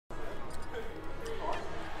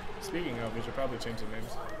Speaking of, we should probably change the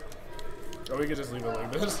names. Or we could just leave it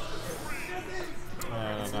like this. I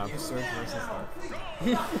don't know. Surge versus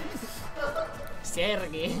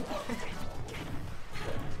Sergey.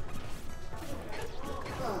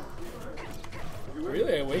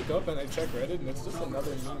 Really, I wake up and I check Reddit and it's just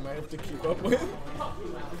another meme I have to keep up with.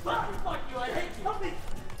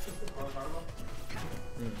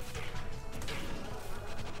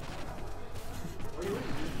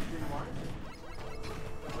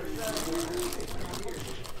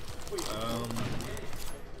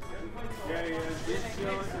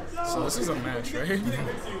 So this is a match, right?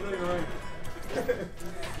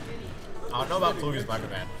 I don't know about Clui's Mega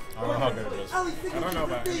Man. I don't know how good it is. I don't know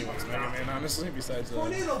about anyone's Mega Man, honestly, besides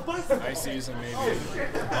ICs and maybe...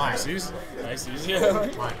 Why? ICs? ICs, yeah.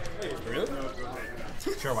 Why? Really?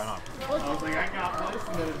 Sure, why not?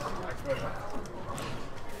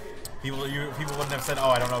 People wouldn't have said, oh,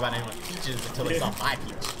 I don't know about anyone Peaches until they saw my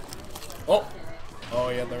Peach. Oh! Oh,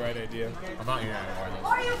 you had the right idea. I'm not using anymore of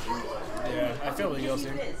those. Yeah, I feel the guilty,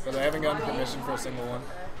 but I haven't gotten permission for a single one.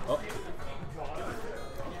 Oh.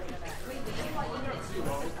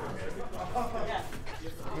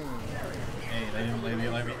 Hey, they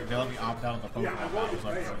let me opt out of the Pokemon battle so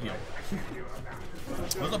I can heal.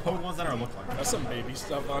 Those are the Pokemons that are look like. That's some baby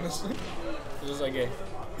stuff, honestly. It's just like, hey,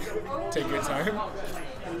 take your time.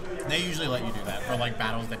 They usually let you do that for like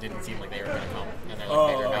battles that didn't seem like they were going to come. And they're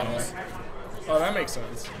like bigger battles. Oh, that makes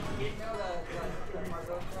sense.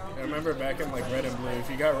 I remember back in like Red and Blue, if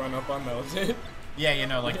you got run up on, that was it. Yeah, you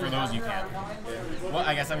know, like for those you can. Well,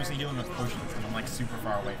 I guess I'm just healing with potions because I'm like super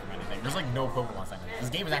far away from anything. There's like no Pokemon segment. This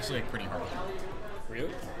game is actually like pretty hard.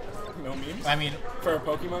 Really? No memes? I mean, for a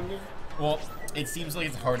Pokemon game? Well, it seems like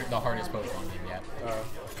it's the hardest Pokemon game yet.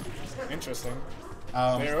 Interesting.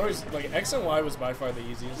 They're always like X and Y was by far the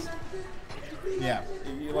easiest. Yeah.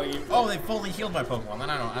 Oh, they fully healed my Pokemon. Then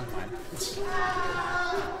I'm fine.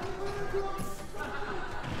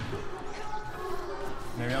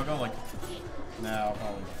 Maybe I'll go like. No,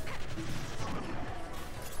 probably.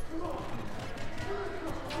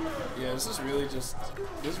 Yeah, this is really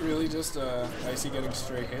just Icy getting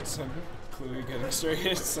stray hits and Clui getting stray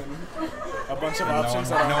hits and a bunch of options.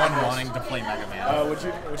 No one wanting to play Mega Man. Would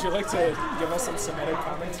you like to give us some Semitic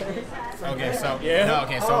commentary? Okay, so yeah. No,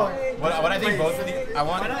 okay, so what I think both of you I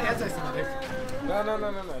want. Why not anti-Semitic? No.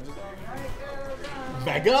 Just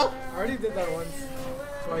Mega? I already did that once.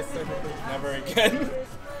 Twice technically. Never again.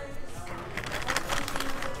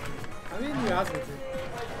 I mean, you asked me to.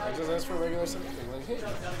 I just asked for regular Semitic. Like, hey,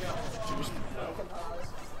 Jewish.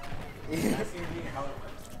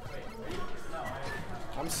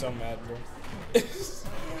 I'm so mad, bro.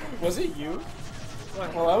 Was it you?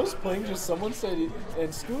 While I was playing, just someone said,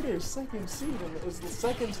 and Scooter's second seed, and it was the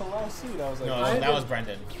second to last seed. I was like, no, that was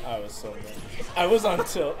Brendan. I was so mad. I was on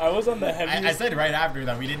tilt. I was on the heaviest. I said right after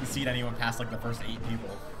that we didn't seed anyone past like the first 8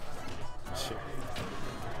 people. Shit.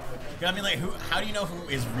 I mean, like, how do you know who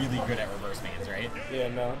is really good at reverse mains, right? Yeah,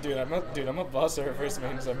 no, dude, I'm a boss at reverse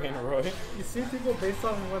mains. I mean, Roy. You see people based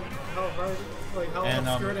on how hard, like how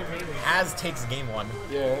obscure they main is. Az takes game 1.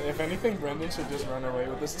 Yeah, if anything, Brendan should just run away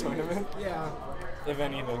with this tournament. Yeah. If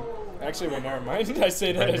anything. Actually, well, never mind. I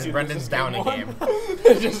say that as Brendan's down a game.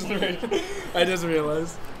 I just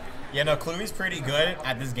realized. Yeah, no, Clui's pretty good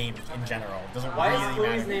at this game in general. Doesn't really matter.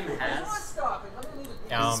 Why is Clui's name Has?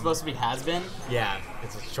 Is it supposed to be Has-Been? Yeah,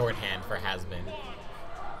 it's a shorthand for Has-Been.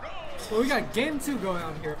 Well, we got game 2 going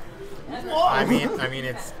on here. I mean,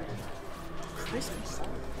 it's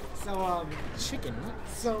so chicken.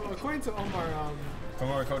 So according to Omar,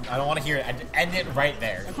 I don't want to hear it. End it right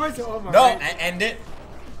there. According to Omar, no, right, end it.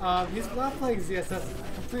 He's not playing ZSS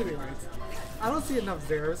completely right. I don't see enough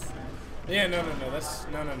Zeros. Yeah, no. That's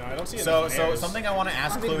no. I don't see it. So something I want to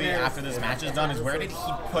ask Clui after this match is done is where did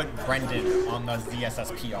he put Brendan on the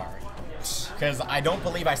ZSS PR? Because I don't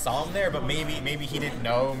believe I saw him there, but maybe he didn't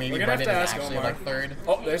know. Maybe Brendan is actually Omar. like 3rd.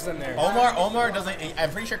 Oh, there's the Nair. Omar doesn't.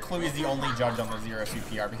 I'm pretty sure Clui is the only judge on the Zero Suit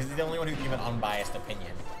PR because he's the only one who can give an unbiased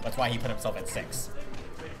opinion. That's why he put himself at 6.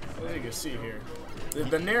 As you can see here,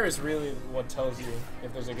 the Nair is really what tells you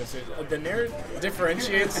if there's a good suit. The Nair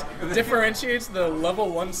differentiates the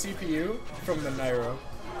level 1 CPU from the Nairo.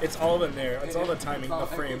 It's all the Nair. It's all the timing, the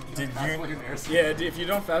frame. Yeah, if you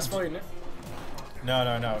don't fast forward your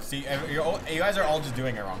Nair. No. See, you guys are all just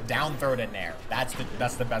doing it wrong. Down throw to Nair. That's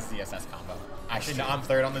the best ZSS combo. Actually, no, I'm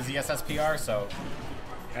 3rd on the ZSS PR, so.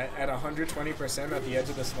 At 120% at the edge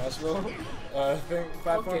of the smash roll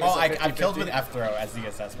platform. Oh, I've killed with F throw as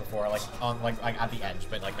ZSS before, like at the edge,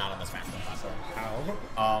 but like not on the smash roll platform.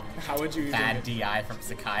 How? How would you? Bad DI from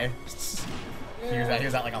Sakai. He was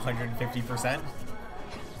at like 150%.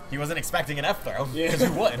 He wasn't expecting an F throw. Yeah. Because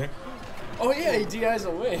you would. Oh yeah, he DI's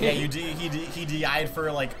away. Yeah, he DI'd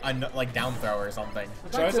for like a down throw or something.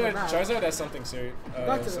 Charizard has something serious.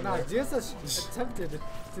 Back to the match. ZSS attempted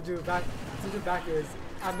to do backwards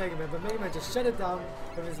at Mega Man, but Mega Man just shut it down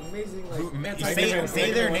with his amazing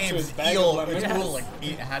Say their names. Eel.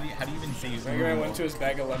 How do you even say his name? Mega Man went to his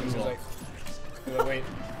bag of lemons. He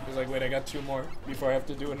was like, wait, I got 2 more before I have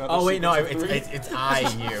to do another. Oh wait, no, it's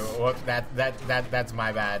IU. Well, that's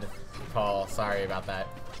my bad, Paul. Sorry about that.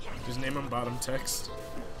 Just name him Bottom Text.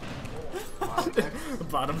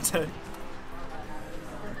 Bottom Text.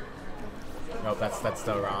 Nope, that's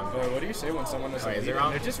still wrong. What do you say when someone is is it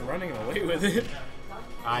wrong? They're just running away with it.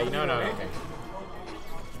 No, okay.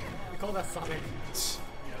 We call that Sonic.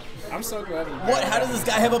 I'm so glad. What? How does this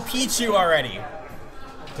guy have a Pichu already?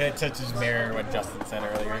 To just mirror what Justin said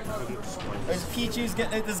earlier. There's Pichu's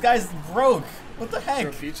getting. This guy's broke. What the heck?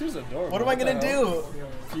 Bro, Pichu's adorable. What am I gonna do?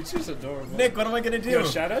 Pichu's adorable. Nick, what am I gonna do? Yo,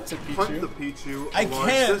 shout out to Pichu. Hunt the Pichu. I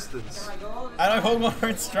can't. Distance. I don't hope my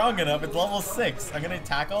heart's strong enough. It's level 6. I'm gonna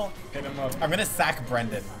tackle. Hit him up. I'm gonna sack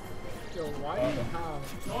Brendan. Yo, why do you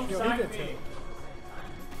have? Yo, he did too.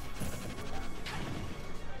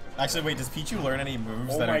 Actually, wait. Does Pichu learn any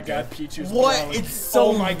moves Oh that my are god, good? Pichu's What? brother. It's so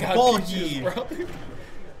oh my god, bulky. Pichu's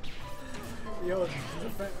Yo,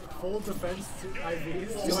 full defense to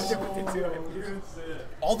IVs, 252 IVs.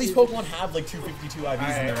 All these Pokemon have like 252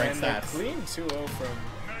 IVs in their right stats. Clean 2-0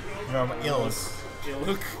 From Ilk.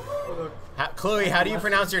 Ilk. Clui, how do you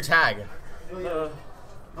pronounce your tag?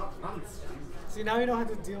 See, now you know how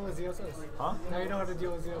to deal with ZSS. Huh? Now you know how to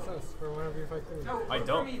deal with ZSS for whenever you fight Clui. I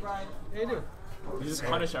don't. Yeah, you do. You just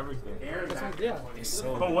punish everything. That's what, yeah.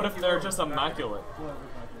 But what if they're just immaculate?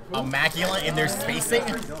 Immaculate in their spacing?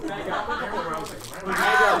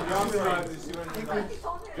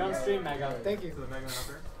 Thank you.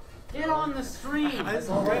 Get on the stream.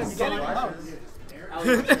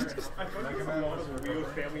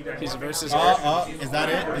 His versus Is that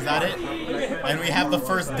it? Is that it? And we have the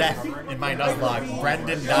first death in my Nuzlocke.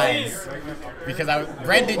 Brendan dies. Because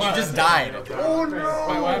Brendan, you just died. Oh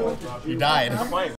no! You died. Wait,